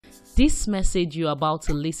This message you're about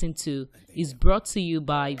to listen to is brought to you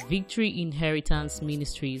by Victory Inheritance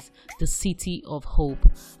Ministries, the City of Hope.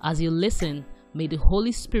 As you listen, may the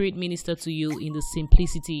Holy Spirit minister to you in the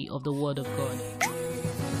simplicity of the Word of God.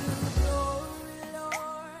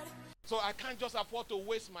 So I can't just afford to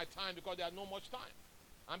waste my time because there's no much time.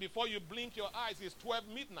 And before you blink your eyes, it's 12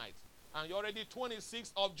 midnight. And you're already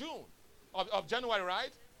 26th of June, of January, right?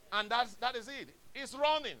 And that is it. It's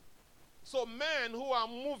running. So men who are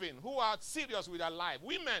moving, who are serious with their life,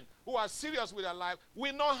 women who are serious with their life,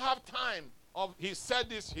 will not have time of he said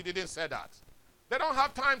this, he didn't say that. They don't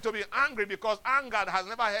have time to be angry because anger has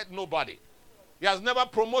never helped nobody. He has never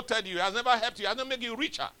promoted you. He has never helped you. He has not made you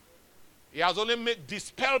richer. He has only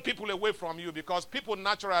dispel people away from you because people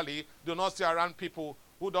naturally do not stay around people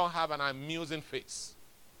who don't have an amusing face.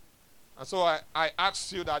 And so I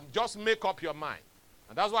ask you that just make up your mind.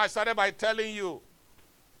 And that's why I started by telling you,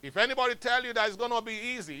 if anybody tell you that it's going to be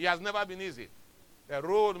easy, it has never been easy. The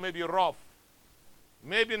road may be rough,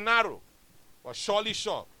 may be narrow, but surely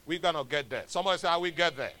sure, we're going to get there. Somebody say, we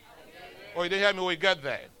get there. Oh, you didn't hear me? We get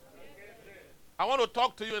there. I want to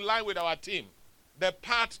talk to you in line with our team. The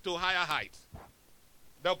path to higher heights.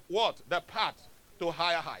 The what? The path to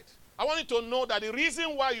higher heights. I want you to know that the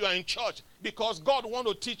reason why you are in church, because God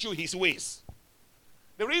wants to teach you his ways.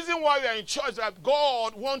 The reason why you are in church is that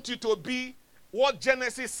God wants you to be what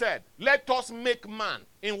Genesis said. Let us make man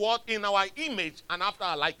in what? In our image and after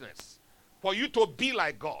our likeness. For you to be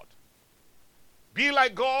like God. Be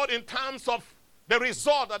like God in terms of the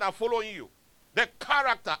result that are following you. The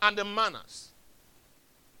character and the manners.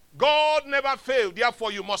 God never failed,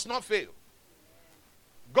 therefore you must not fail.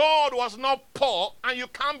 God was not poor, and you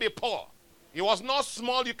can't be poor. He was not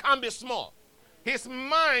small, you can't be small. His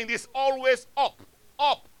mind is always up,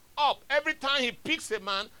 up, up. Every time he picks a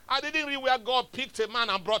man, I didn't read where God picked a man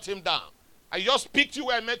and brought him down. I just picked you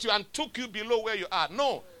where I met you and took you below where you are.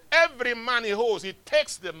 No, every man he holds, he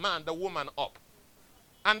takes the man, the woman up.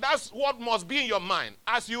 And that's what must be in your mind.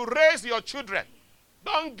 As you raise your children,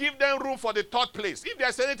 don't give them room for the third place. If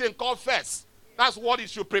there's anything called first, that's what it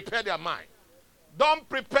should prepare their mind. Don't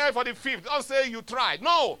prepare for the fifth. Don't say you tried.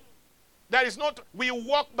 No. There is not. We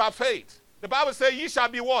walk by faith. The Bible says ye shall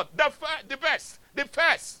be what? The best. The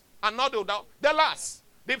first and not the last.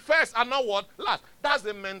 The first and not what? Last. That's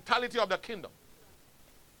the mentality of the kingdom.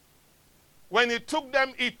 When he took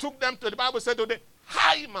them to, the Bible said, to the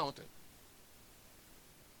high mountain.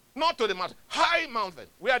 Not to the mountain. High mountain.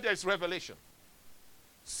 Where there is revelation.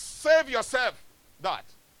 Save yourself that.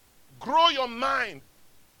 Grow your mind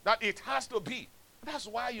that it has to be. That's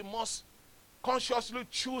why you must consciously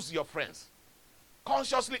choose your friends.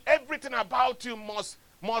 Consciously, everything about you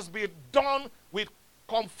must be done with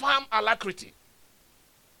confirmed alacrity.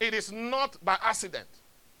 It is not by accident.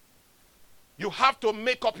 You have to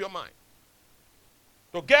make up your mind.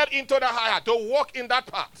 To get into the higher, to walk in that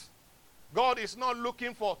path. God is not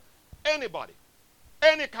looking for anybody,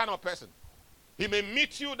 any kind of person. He may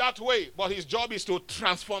meet you that way, but his job is to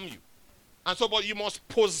transform you. And so, but you must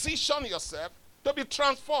position yourself to be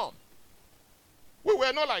transformed. We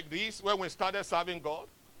were not like this when we started serving God.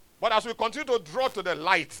 But as we continue to draw to the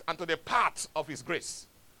light and to the path of his grace,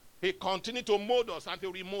 he continued to mold us and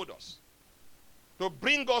to remold us. To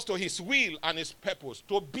bring us to his will and his purpose.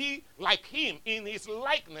 To be like him in his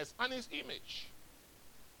likeness and his image.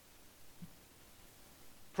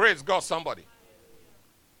 Praise God, somebody.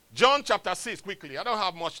 John chapter 6, quickly. I don't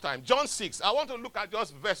have much time. John 6. I want to look at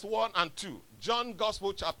just verse 1 and 2. John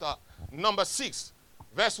Gospel chapter number 6,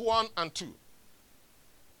 verse 1 and 2.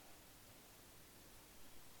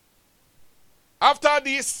 After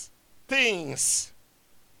these things,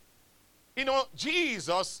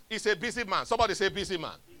 Jesus is a busy man. Somebody say busy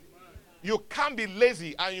man. You can't be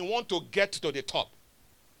lazy and you want to get to the top.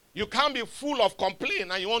 You can't be full of complaint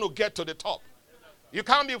and you want to get to the top. You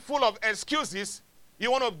can't be full of excuses. You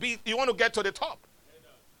want to get to the top.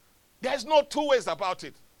 There's no two ways about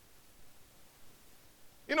it.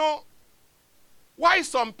 Why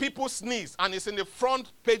some people sneeze and it's in the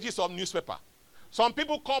front pages of newspaper. Some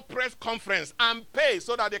people call press conference and pay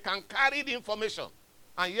so that they can carry the information.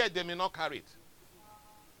 And yet they may not carry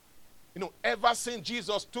it. Ever since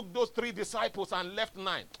Jesus took those 3 disciples and left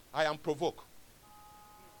 9, I am provoked.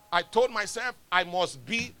 I told myself I must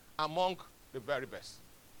be among the very best.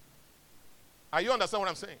 Are you understand what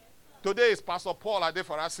I'm saying? Today is Pastor Paul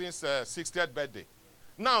Adefarasing's 60th birthday.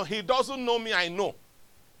 Now, he doesn't know me, I know.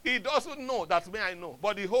 He doesn't know that's me, I know.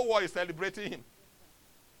 But the whole world is celebrating him.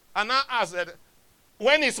 And now,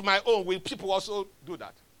 when it's my own, will people also do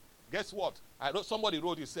that? Guess what? Somebody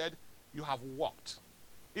wrote, he said, you have walked.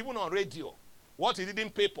 Even on radio. What he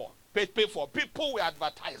didn't pay for. People were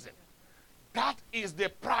advertising. That is the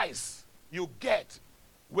price you get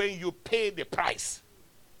when you pay the price.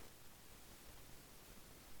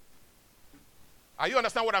 Are you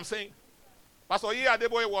understand what I'm saying? Pastor E.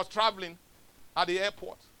 Adeboye was traveling at the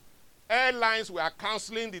airport. Airlines were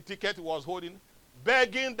canceling the ticket he was holding,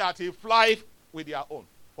 begging that he fly with their own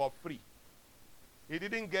for free. He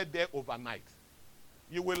didn't get there overnight.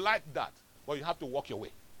 You will like that, but you have to walk your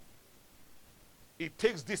way. It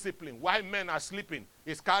takes discipline. While men are sleeping,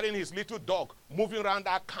 he's carrying his little dog, moving around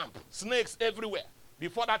that camp. Snakes everywhere.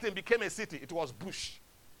 Before that thing became a city, it was bush.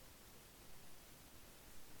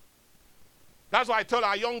 That's why I tell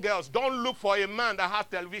our young girls, don't look for a man that has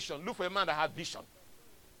television. Look for a man that has vision.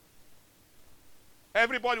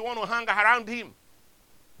 Everybody want to hang around him.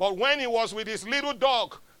 But when he was with his little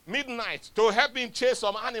dog, midnight, to help him chase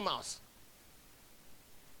some animals,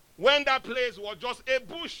 when that place was just a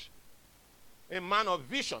bush, a man of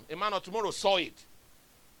vision, a man of tomorrow saw it.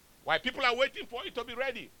 While people are waiting for it to be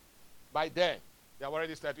ready, by then, they have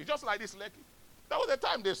already started. Just like this Lekki. That was the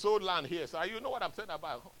time they sold land here. So you know what I'm saying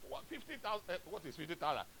about? What, 50,000? What is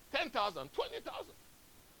 50,000? 10,000, 20,000.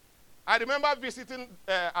 I remember visiting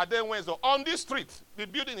Aden Wenzo on this street. The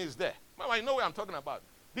building is there. Mama, you know what I'm talking about.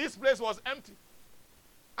 This place was empty.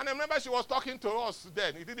 And I remember she was talking to us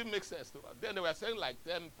then. It didn't make sense to us. Then they were saying like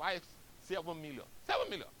 10, 5, 7 million. 7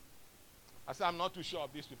 million. I said, I'm not too sure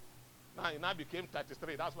of these people. Now it now became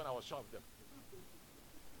 33. That's when I was sure of them.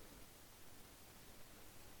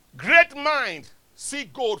 Great mind see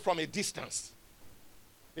gold from a distance.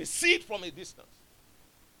 They see it from a distance.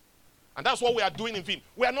 And that's what we are doing in Vim.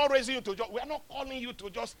 We are not raising you to just, we are not calling you to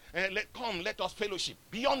just let us fellowship.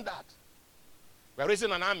 Beyond that, we are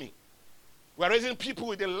raising an army. We are raising people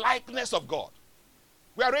with the likeness of God.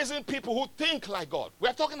 We are raising people who think like God. We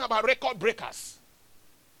are talking about record breakers.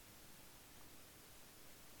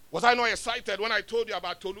 Was I not excited when I told you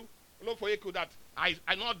about Tolu? Olofoyeku, that I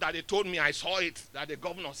know that they told me, I saw it, that the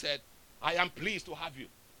governor said, I am pleased to have you.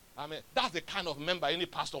 I mean, that's the kind of member any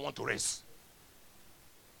pastor wants to raise.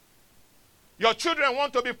 Your children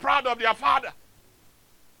want to be proud of their father.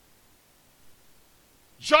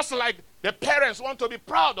 Just like the parents want to be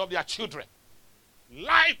proud of their children.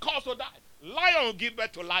 Lion caused to die. Lion will give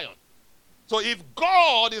birth to lion. So if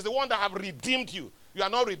God is the one that have redeemed you, you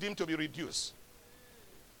are not redeemed to be reduced.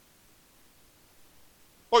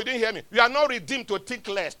 Oh, you didn't hear me? You are not redeemed to think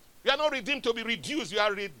less. You are not redeemed to be reduced. You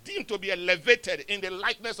are redeemed to be elevated in the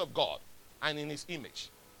likeness of God and in his image.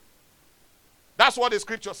 That's what the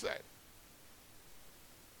scripture said.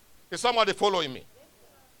 Is somebody following me?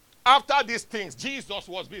 After these things, Jesus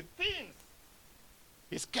was with things.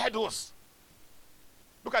 His schedules.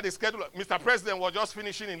 Look at the schedule. Mr. President was just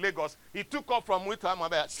finishing in Lagos. He took off from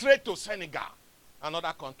Witamabe straight to Senegal,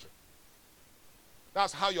 another country.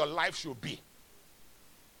 That's how your life should be.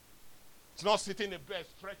 It's not sitting in the bed,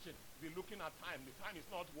 stretching, be looking at time. The time is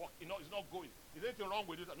not working, it's not going. Is anything wrong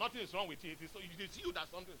with it? Nothing is wrong with it. It's you that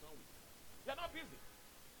something is wrong with it. You're not busy.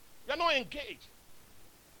 You're not engaged.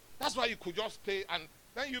 That's why you could just stay and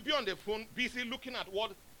then you'll be on the phone busy looking at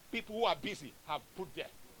what people who are busy have put there.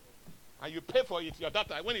 And you pay for it, your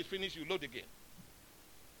data. When it's finished, you load again.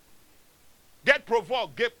 Get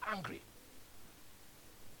provoked, get angry.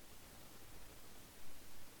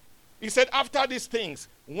 He said, after these things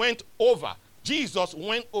went over, Jesus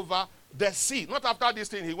went over the sea. Not after this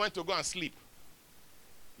thing, he went to go and sleep.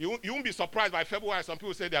 You won't be surprised by February. Some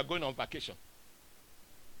people say they are going on vacation.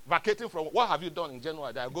 Vacating from, what have you done in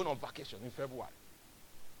January? They are going on vacation in February.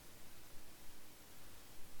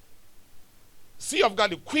 Sea of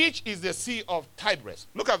Galilee, which is the Sea of Tiberias.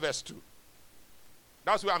 Look at verse 2.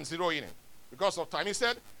 That's where I'm zeroing in. Because of time, he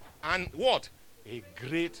said, and what? A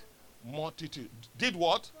great multitude. Did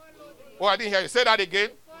what? Oh, I didn't hear you. Say that again.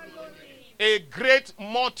 A great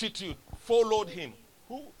multitude followed him.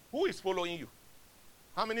 Who is following you?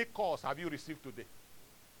 How many calls have you received today?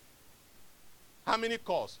 How many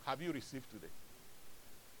calls have you received today?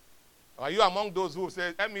 Are you among those who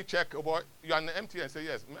say, let me check, oh boy, you are empty and say,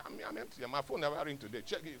 yes, I'm empty. My phone never ring today.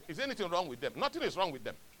 Check. Is anything wrong with them? Nothing is wrong with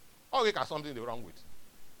them. Or we got something wrong with.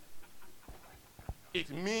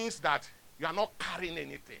 It means that you are not carrying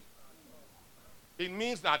anything. It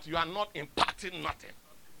means that you are not impacting nothing.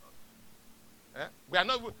 We are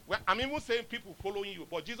not. I'm even saying people following you,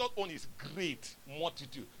 but Jesus' own is great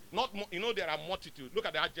multitude. Not, there are multitude. Look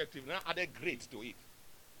at the adjective. Now added great to it.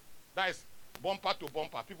 That is bumper to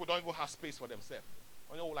bumper. People don't even have space for themselves.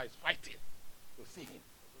 Only is fighting to see him.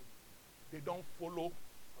 They don't follow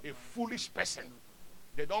a foolish person.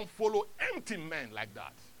 They don't follow empty men like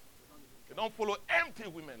that. They don't follow empty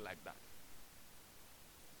women like that.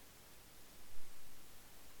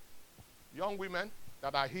 Young women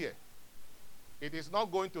that are here, It is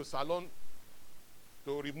not going to salon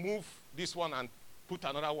to remove this one and put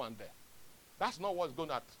another one there. That's not what's going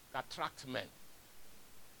to attract men.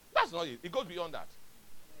 That's not it. It goes beyond that.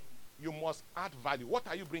 You must add value. What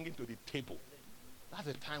are you bringing to the table? That's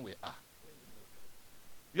the time we are.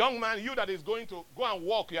 Young man, you that is going to go and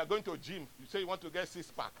walk, you are going to a gym. You say you want to get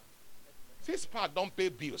six-pack. Six-pack don't pay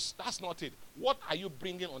bills. That's not it. What are you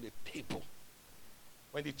bringing on the table?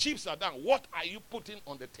 When the chips are done, what are you putting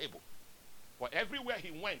on the table? For everywhere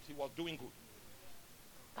he went, he was doing good.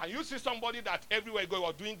 Can you see somebody that everywhere he goes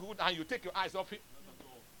was doing good and you take your eyes off him?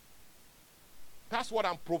 That's what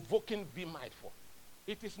I'm provoking V-Might for.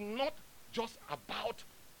 It is not just about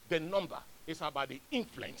the number. It's about the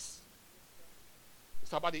influence.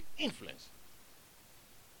 It's about the influence.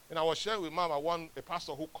 And I was sharing with Mama, a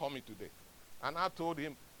pastor who called me today. And I told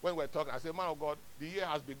him, when we were talking, I said, man of God, the year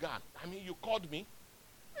has begun. I mean, you called me.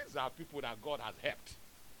 These are people that God has helped.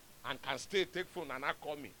 And can still take phone and not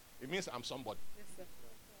call me. It means I'm somebody. Yes,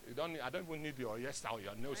 sir. I don't even need your yes sir or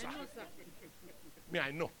your no sir. I know, sir. Me,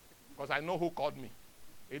 I know. Because I know who called me.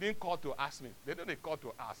 He didn't call to ask me. They didn't call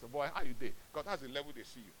to ask. Boy, how you doing? Because that's the level they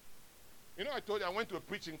see you. You know, I told you I went to a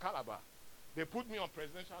preach in Calabar. They put me on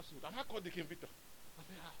presidential suit. And I called Deacon Victor. I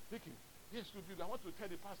said, Deacon, yes, I want to tell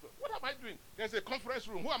the pastor. What am I doing? There's a conference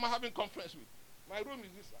room. Who am I having conference with? My room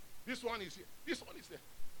is this. This one is here. This one is there.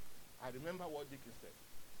 I remember what Deacon said.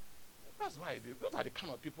 That's why those are the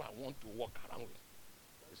kind of people I want to walk around with.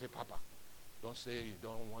 They say, Papa, don't say you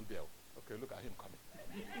don't want them. Okay, look at him coming.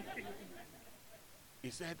 He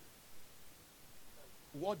said,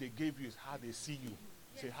 what they gave you is how they see you.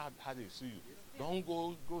 Say, how they see you. Don't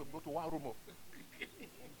go to one room.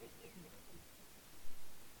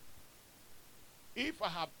 If I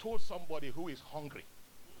have told somebody who is hungry,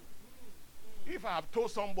 if I have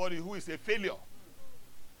told somebody who is a failure,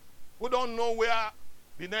 who don't know where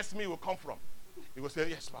the next meal will come from, he will say,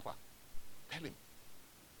 yes, Papa. Tell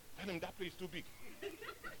him that place is too big.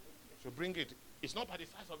 So bring it. It's not by the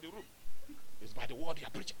size of the room. It's by the word you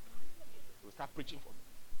are preaching. He will start preaching for me.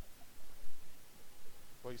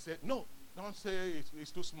 But he said, no, don't say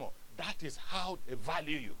it's too small. That is how they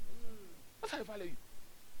value you. That's how they value you.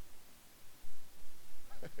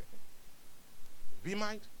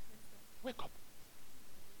 V-Might, wake up.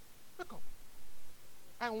 Wake up.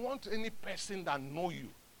 I want any person that know you,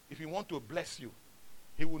 if he want to bless you,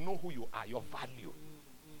 he will know who you are, your value.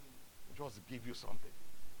 Just give you something.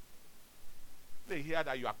 They hear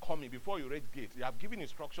that you are coming. Before you reach gate, you have given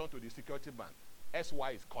instruction to the security man.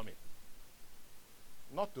 SY is coming.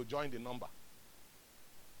 Not to join the number.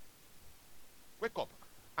 Wake up.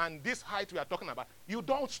 And this height we are talking about, you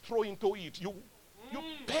don't throw into it. You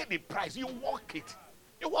pay the price. You walk it.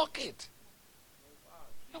 You walk it.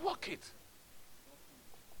 You walk it.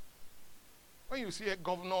 When you see a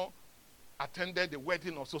governor attended the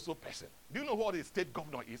wedding of so-so person, do you know what a state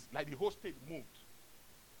governor is? Like the whole state moved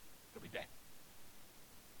to be there.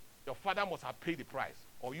 Your father must have paid the price,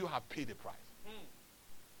 or you have paid the price.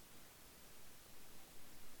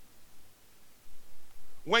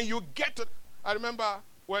 When you get to, I remember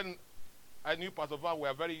when I knew Pastor Van, we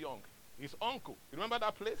were very young. His uncle, you remember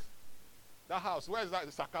that place? That house, where is that?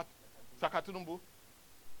 Sakatunumbu?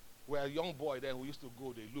 Where a young boy then who used to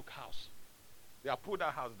go, they look house. They have put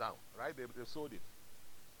that house down, right? They sold it.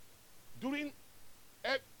 During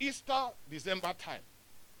Easter, December time,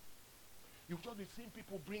 you've just been seeing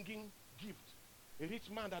people bringing gifts. A rich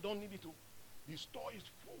man that don't need it to. The store is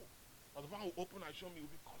full. But the one who open and show me will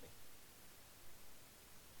be coming.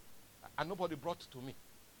 And nobody brought to me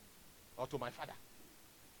or to my father.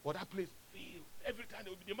 But that place filled. Every time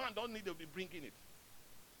the man don't need, they'll be bringing it.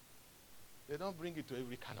 They don't bring it to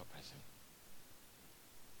every kind of person.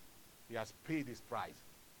 He has paid his price.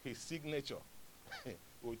 His signature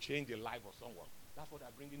will change the life of someone. That's what they're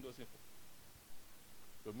bringing those people.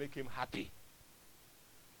 To make him happy.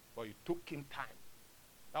 But it took him time.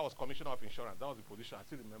 That was Commissioner of Insurance. That was the position I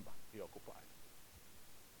still remember he occupied.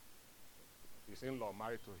 His in-law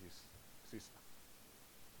married to his sister.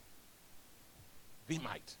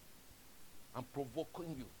 V-Might. I'm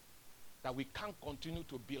provoking you that we can't continue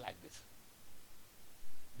to be like this.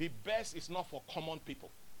 The best is not for common people.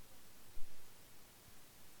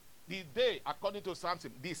 The day, according to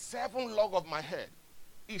Samson, the 7 locks of my head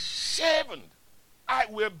is shaven, I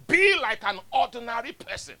will be like an ordinary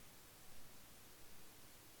person.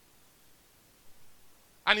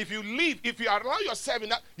 And if you live, if you allow yourself in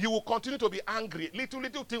that, you will continue to be angry.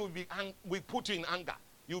 Little thing will put you in anger.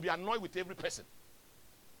 You'll be annoyed with every person.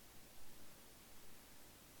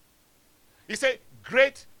 He said,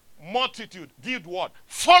 great multitude did what?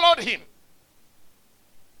 Followed him.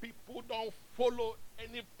 People don't follow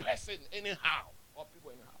any person anyhow or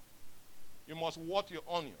people anyhow. You must water your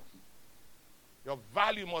onions. Your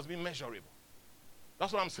value must be measurable.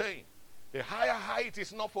 That's what I'm saying. The higher height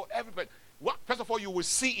is not for everybody. First of all, you will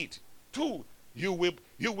see it. Two, you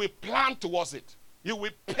will plan towards it. You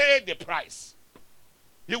will pay the price.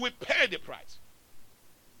 You will pay the price.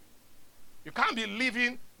 You can't be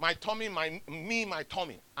leaving my tummy, my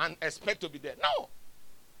tummy, and expect to be there. No.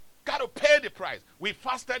 Got to pay the price. We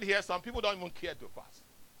fasted here. Some people don't even care to fast.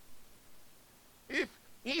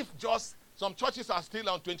 If just some churches are still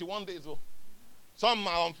on 21 days, oh, some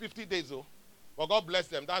are on 50 days, oh, but God bless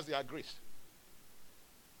them. That's their grace.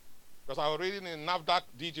 Because I was reading in NAFDAC,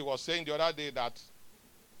 DG was saying the other day that,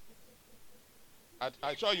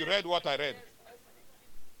 I'm sure you read what I read.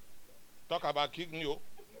 Talk about kidney,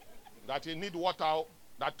 that you need water,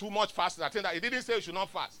 that too much fasting. I think that he didn't say you should not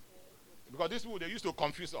fast. Because these people, they used to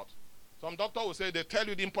confuse us. Some doctor will say they tell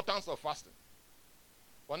you the importance of fasting.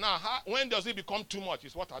 But now, when does it become too much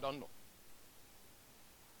is what I don't know.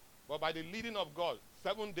 But by the leading of God,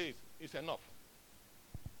 7 days is enough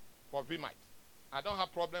for VMite. I don't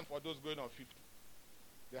have problem for those going on 50.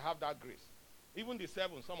 They have that grace. Even the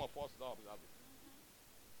 7, some of us don't observe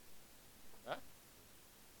it.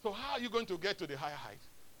 So how are you going to get to the higher height?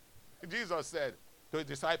 Jesus said to his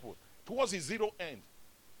disciples, towards his zero end,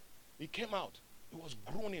 he came out. He was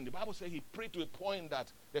groaning. The Bible says he prayed to a point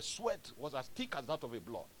that the sweat was as thick as that of a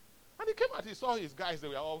blood. And he came out. He saw his guys. They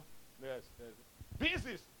were all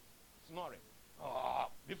busy snoring. Oh,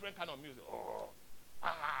 different kind of music. Oh,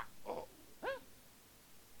 ah, oh. Huh?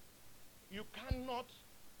 You cannot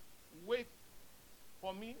wait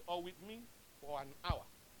for me or with me for an hour.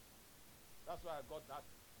 That's why I got that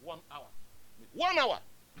 1 hour. 1 hour.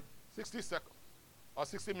 60 seconds. Or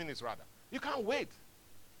 60 minutes rather. You can't wait.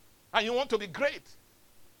 And you want to be great.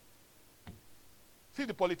 See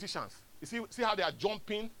the politicians. You see how they are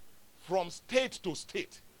jumping from state to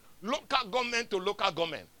state. Local government to local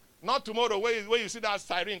government. Not tomorrow when you see that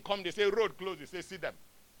siren come, they say road closed. You say see them.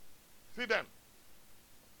 See them.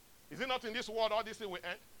 Is it not in this world all this thing will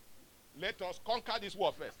end? Let us conquer this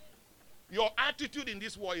war first. Your attitude in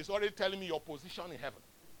this war is already telling me your position in heaven.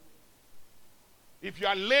 If you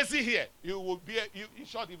are lazy here, you will be, in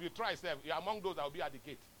short, if you try, you are among those that will be at the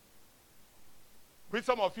gate. With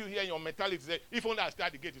some of you here in your mentality say, if only I stay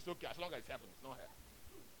at the gate, it's okay, as long as it's heaven, it's not hell.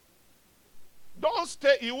 Don't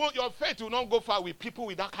stay, your faith will not go far with people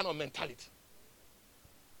with that kind of mentality.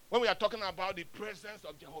 When we are talking about the presence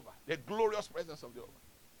of Jehovah, the glorious presence of Jehovah.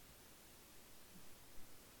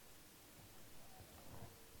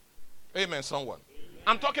 Amen, someone. Amen.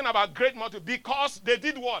 I'm talking about great multitude because they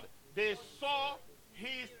did what? They saw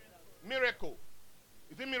his miracle.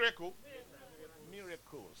 Is it miracle?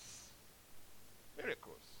 Miracles.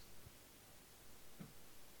 Miracles.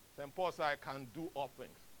 St. Paul said, I can do all things.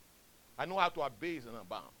 I know how to abase and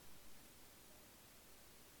abound.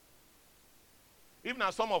 Even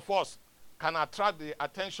as some of us can attract the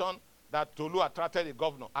attention that Tolu attracted the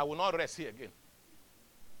governor, I will not rest here again.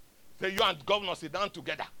 Say you and governor sit down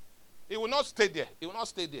together. He will not stay there. He will not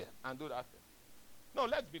stay there and do that thing. No,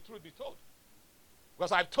 let's be truth be told.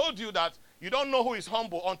 Because I've told you that you don't know who is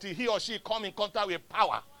humble until he or she come in contact with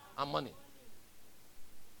power and money.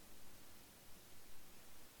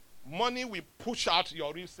 Money will push out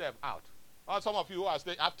your real self out. Or some of you who are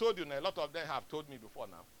staying, I've told you now, a lot of them have told me before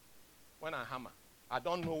now. When I hammer, I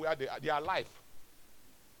don't know where they are. They are alive.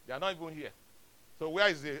 They are not even here. So when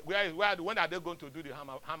are they going to do the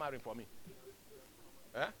hammering for me?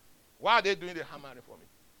 Eh? Why are they doing the hammering for me?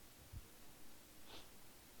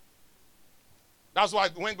 That's why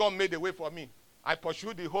when God made the way for me, I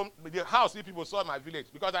pursued the house you people saw in my village.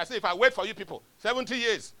 Because I say, if I wait for you people, 70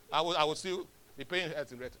 years, I will still be paying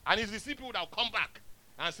health and rent. And it's the people that will come back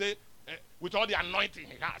and say, with all the anointing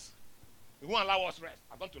he has, he won't allow us rest.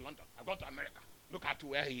 I've gone to London. I've gone to America. Look at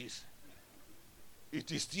where he is.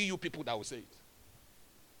 It is still you people that will say it.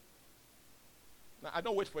 Now, I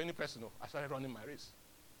don't wait for any person. I started running my race.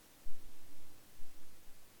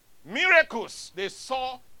 Miracles. They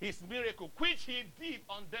saw his miracle, which he did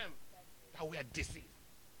on them that were deceived.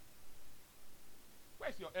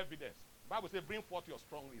 Where's your evidence? The Bible says, bring forth your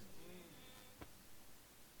strong reasons.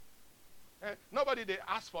 Nobody they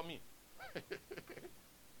ask for me.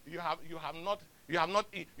 You have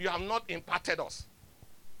not imparted us.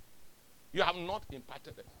 You have not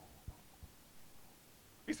imparted us.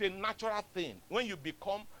 It's a natural thing. When you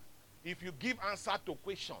become, if you give answer to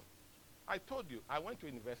question. I told you, I went to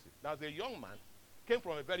university. There was a young man, came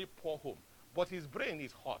from a very poor home, but his brain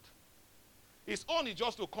is hot. It's only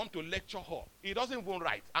just to come to lecture hall. He doesn't even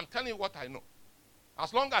write. I'm telling you what I know.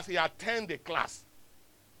 As long as he attends the class,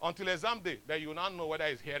 until exam day, then you will not know whether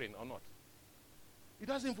he's hearing or not. He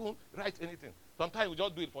doesn't even write anything. Sometimes we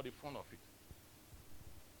just do it for the fun of it.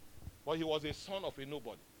 But he was a son of a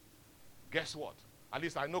nobody. Guess what? At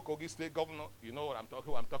least I know Kogi State Governor. You know what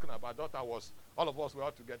who I'm talking about. Daughter was, all of us were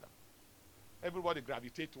all together. Everybody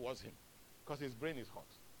gravitated towards him because his brain is hot.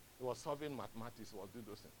 He was solving mathematics. He was doing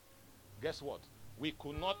those things. Guess what? We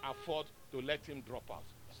could not afford to let him drop out.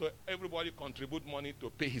 So everybody contribute money to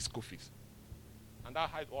pay his school fees. And that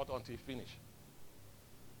had what until he finished.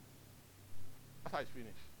 That's how he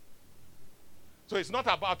finished. So it's not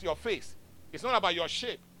about your face. It's not about your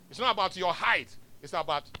shape. It's not about your height. It's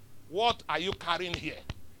about what are you carrying here.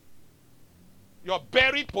 Your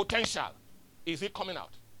buried potential, is it coming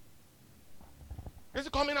out? Is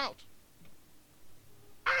it coming out?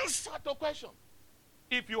 Answer the question.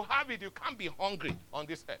 If you have it, you can't be hungry on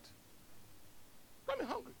this earth. You can't be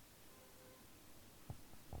hungry.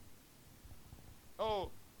 Oh,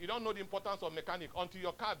 you don't know the importance of mechanic until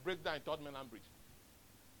your car breaks down in Third Mainland Bridge.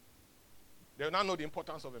 They will not know the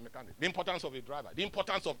importance of a mechanic, the importance of a driver, the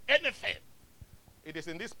importance of anything. It is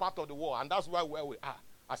in this part of the world, and that's where we are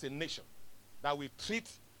as a nation, that we treat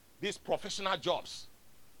these professional jobs.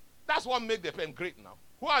 That's what makes the pen great now.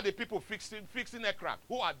 Who are the people fixing aircraft?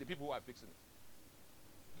 Who are the people who are fixing it?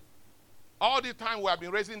 All the time we have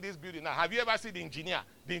been raising this building now, have you ever seen the engineer?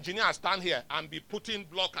 The engineer stand here and be putting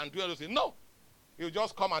block and do all those things. No. He'll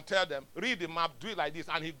just come and tell them, read the map, do it like this,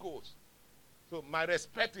 and he goes. So my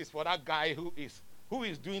respect is for that guy who is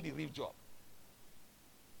doing the real job.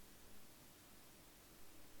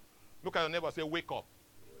 Look at your neighbor and say, wake up.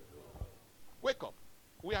 Wake up.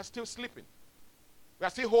 We are still sleeping. We are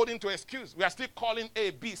still holding to excuse. We are still calling A,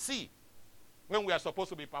 B, C when we are supposed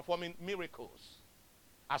to be performing miracles.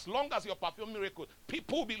 As long as you perform miracles,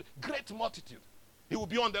 people will be great multitude. He will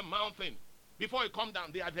be on the mountain. Before he come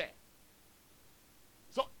down, they are there.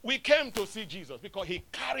 So we came to see Jesus because he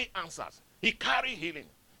carried answers. He carried healing.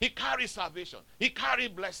 He carried salvation. He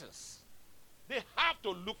carried blessings. They have to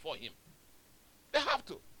look for him. They have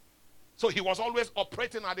to. So he was always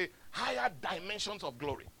operating at the higher dimensions of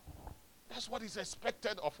glory. That's what is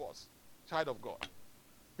expected of us, child of God.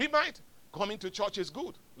 Be might. Coming to church is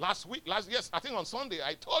good. Yes, I think on Sunday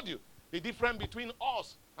I told you the difference between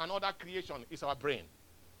us and other creation is our brain.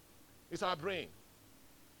 It's our brain.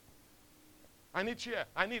 I need cheer.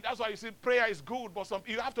 That's why you see prayer is good, but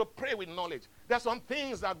you have to pray with knowledge. There's some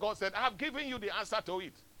things that God said, I have given you the answer to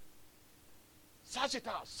it. Search it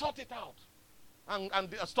out, sort it out, and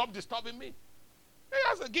stop disturbing me.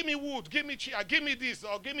 He said, give me wood, give me chair, give me this,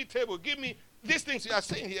 or give me table, give me these things you are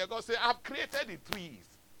saying here. God said, I've created the trees.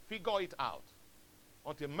 Figure it out.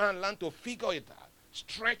 Until man learn to figure it out,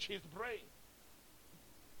 stretch his brain.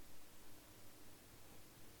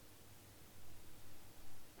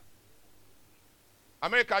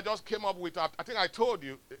 America just came up with, I think I told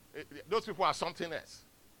you, those people are something else.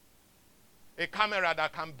 A camera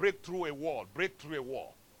that can break through a wall.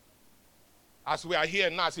 As we are here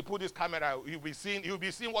now, as he put this camera, you'll be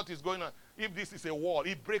seeing what is going on. If this is a wall,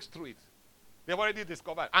 it breaks through it. They've already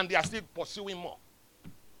discovered, and they are still pursuing more.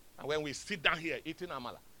 And when we sit down here eating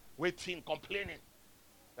amala, waiting, complaining,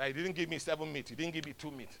 that he didn't give me 7 meat, he didn't give me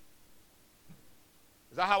 2 meat.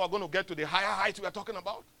 Is that how we're going to get to the higher heights we are talking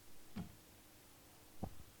about?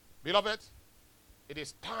 Beloved, it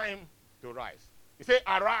is time to rise. He said,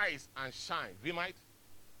 arise and shine. We might.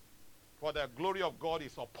 For the glory of God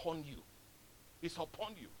is upon you. It's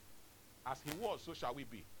upon you. As he was, so shall we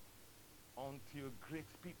be. Until great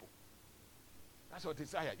people. That's your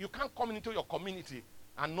desire. You can't come into your community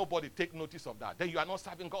and nobody take notice of that. Then you are not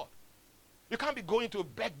serving God. You can't be going to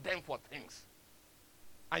beg them for things.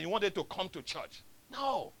 And you want them to come to church.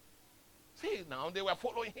 No. See, now they were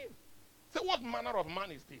following him. Say, what manner of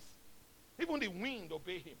man is this? Even the wind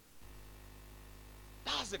obey him.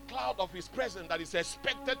 That's the cloud of his presence that is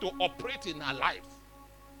expected to operate in our lives.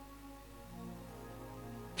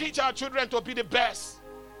 Teach our children to be the best.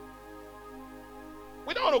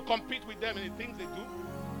 We don't want to compete with them in the things they do.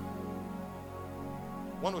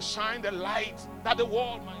 We want to shine the light that the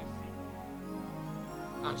world might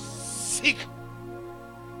see. And seek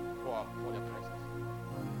for their presence.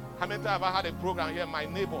 How many times have I had a program here, my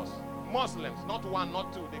neighbors, Muslims, not one,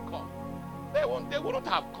 not two, they come. They wouldn't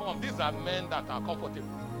have come. These are men that are comfortable.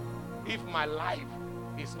 If my life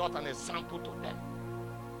is not an example to them.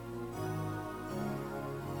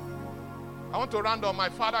 I want to round up. My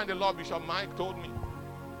father in the Lord, Bishop Mike, told me,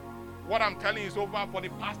 what I'm telling you is over for the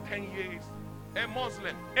past 10 years. A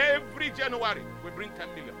Muslim, every January, will bring 10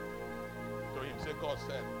 million to him. Say, God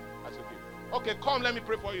said, I should give. Okay, come, let me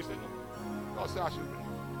pray for you. Say, no. God said, I should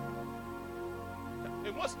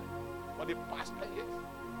bring. A Muslim, for the past 10 years.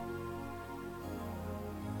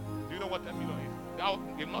 what 10 million is?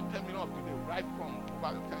 They're not 10 million of today, right from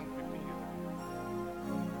about 10, 15 years ago.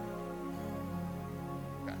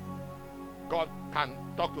 Okay. God can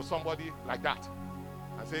talk to somebody like that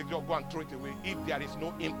and say, just go and throw it away if there is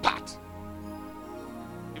no impact,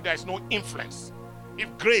 if there is no influence,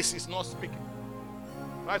 if grace is not speaking.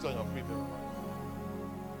 Rise on your feet.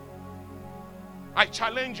 I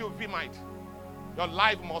challenge you, Vimite. Your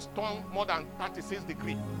life must turn more than 36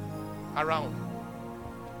 degrees around.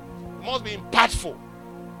 It must be impactful.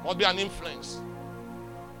 Must be an influence.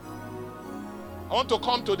 I want to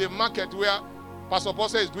come to the market where Pastor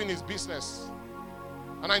Paul is doing his business.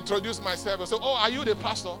 And I introduce myself. I say, oh, are you the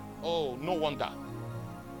pastor? Oh, no wonder.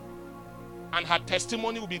 And her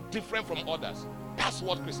testimony will be different from others. That's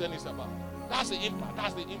what Christianity is about. That's the impact.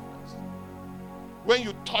 That's the influence. When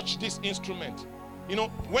you touch this instrument,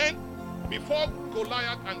 before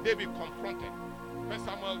Goliath and David confronted, 1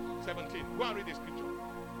 Samuel 17, go and read the scripture.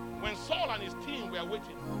 When Saul and his team were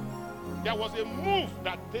waiting, there was a move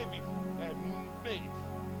that David made.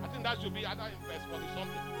 I think that should be either in verse 40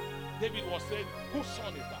 something. David was saying, whose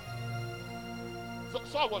son is that? So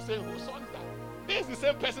Saul was saying, whose son is that? This is the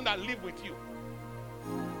same person that lived with you.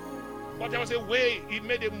 But there was a way he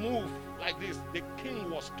made a move like this. The king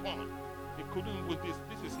was torn. He couldn't with this.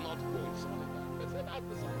 This is not good. Son is that. They said, that's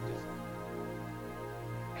the son of this.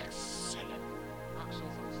 Excellent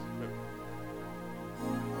actions of spirit.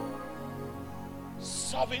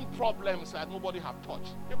 Solving problems that nobody have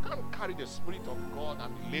touched. You can't carry the spirit of God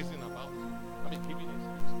and be lazing about. Giving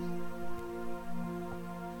excuses.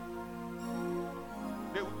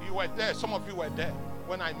 You were there. Some of you were there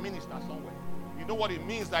when I ministered somewhere. You know what it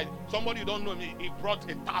means that somebody you don't know me, he brought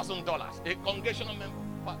 $1,000. A congregational member.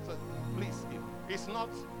 Pastor, please, it's not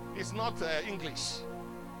English.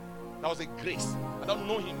 That was a grace. I don't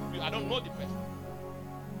know him. I don't know the person.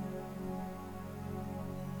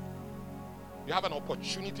 You have an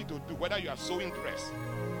opportunity to do, whether you are sewing dress,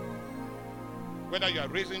 whether you are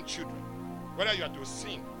raising children, whether you are to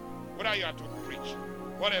sing, whether you are to preach,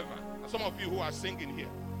 whatever. And some of you who are singing here,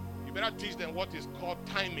 you better teach them what is called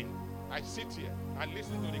timing. I sit here, I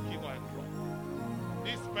listen to the keyboard and drum.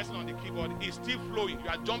 This person on the keyboard is still flowing. You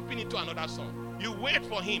are jumping into another song. You wait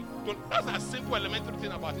for him. That's a simple elementary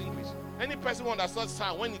thing about English. Any person who understands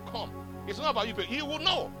sound, when he comes, it's not about you, but he will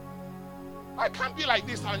know. I can't be like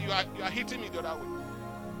this and you are hitting me the other way.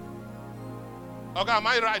 Okay, am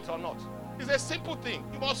I right or not? It's a simple thing.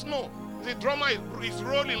 You must know. The drummer is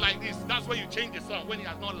rolling like this. That's when you change the song when he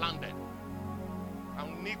has not landed. I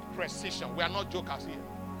need precision. We are not jokers here.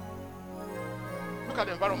 Look at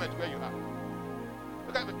the environment where you are.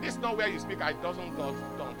 Look at this. Is not where you speak. I don't.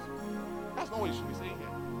 That's not what you should be saying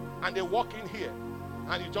here. And they walk in here,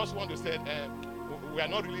 and you just want to say, "We are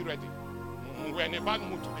not really ready. We are in a bad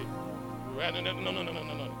mood today." No.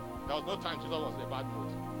 There was no time. Jesus was in a bad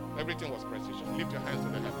mood. Everything was precision. Lift your hands to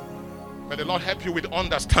the heaven. May the Lord help you with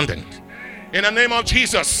understanding. In the name of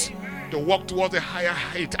Jesus, to walk towards a higher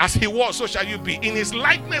height. As he was, so shall you be. In his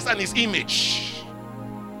likeness and his image.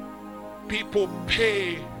 People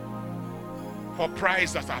pay for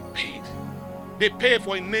price that are paid. They pay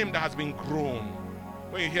for a name that has been grown.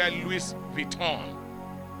 When you hear Louis Vuitton,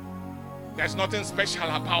 there's nothing special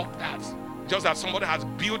about that. Just that somebody has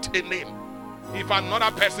built a name. If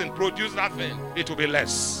another person produces that thing, it will be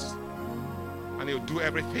less. And he'll do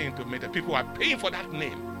everything to make it. People are paying for that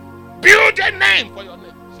name. Build a name for your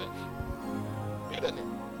name. Build a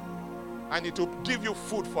name. And it will give you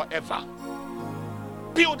food forever.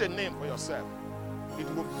 Build a name for yourself. It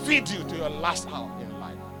will feed you to your last hour in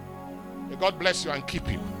life. May God bless you and keep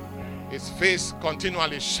you. His face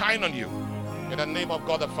continually shine on you. In the name of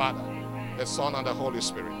God the Father, the Son, and the Holy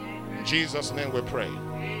Spirit. In Jesus' name we pray.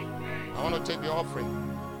 I want to take the offering.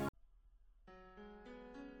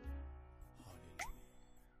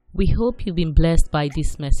 We hope you've been blessed by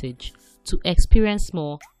this message. To experience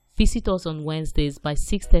more, visit us on Wednesdays by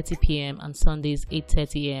 6:30 p.m. and Sundays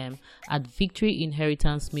 8:30 a.m. at Victory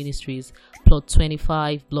Inheritance Ministries, Plot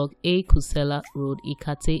 25, Block A, Kusela Road,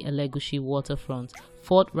 Ikate, Elegushi Waterfront,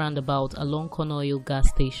 4th Roundabout along Konoyo Gas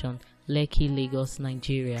Station, Lekki, Lagos,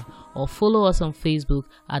 Nigeria. Or follow us on Facebook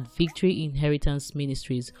at Victory Inheritance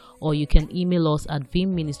Ministries, or you can email us at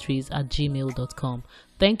vimministries@gmail.com.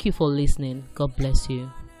 Thank you for listening. God bless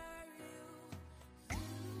you.